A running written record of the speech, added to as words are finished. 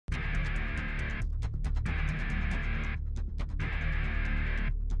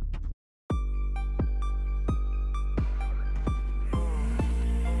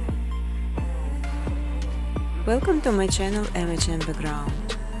Welcome to my channel MHM Background.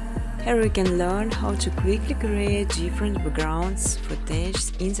 Here you can learn how to quickly create different backgrounds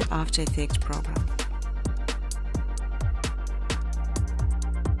footage in the After Effects program.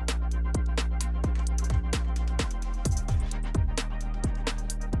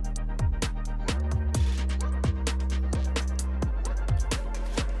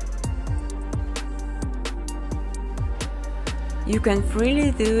 You can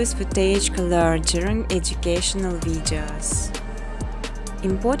freely use footage color during educational videos.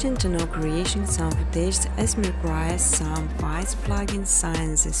 Important to know creating some footage as requires some Python plugins sign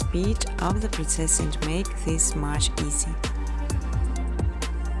the speed of the processing to make this much easy.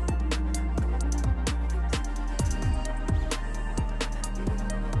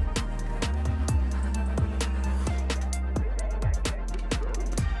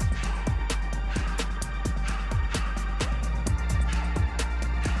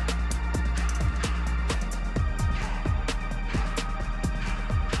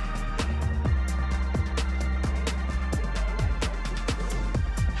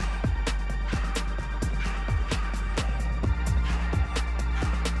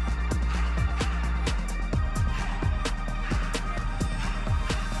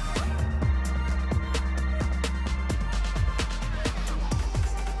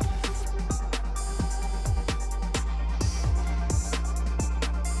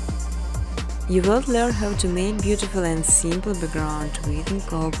 You will learn how to make beautiful and simple background within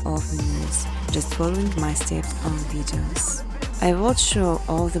couple of minutes, just following my steps on videos. I will show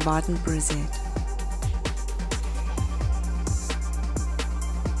all the button preset.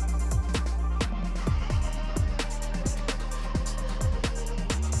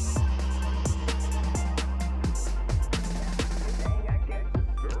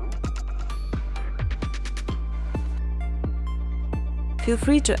 Feel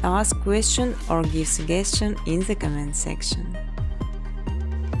free to ask questions or give suggestions in the comment section.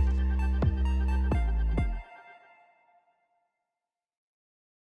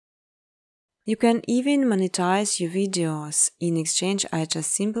 You can even monetize your videos. In exchange, I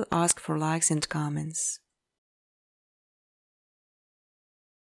just simply ask for likes and comments.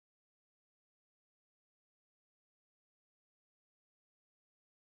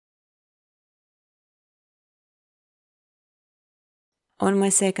 On my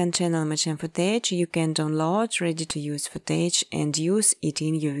second channel, MHM Footage, you can download ready-to-use footage and use it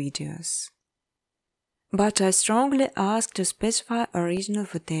in your videos. But I strongly ask to specify original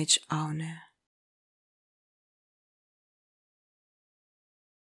footage only.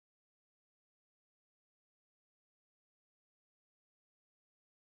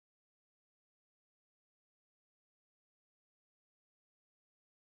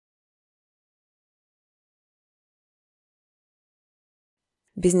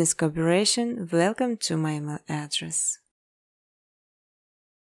 Business cooperation, welcome to my email address.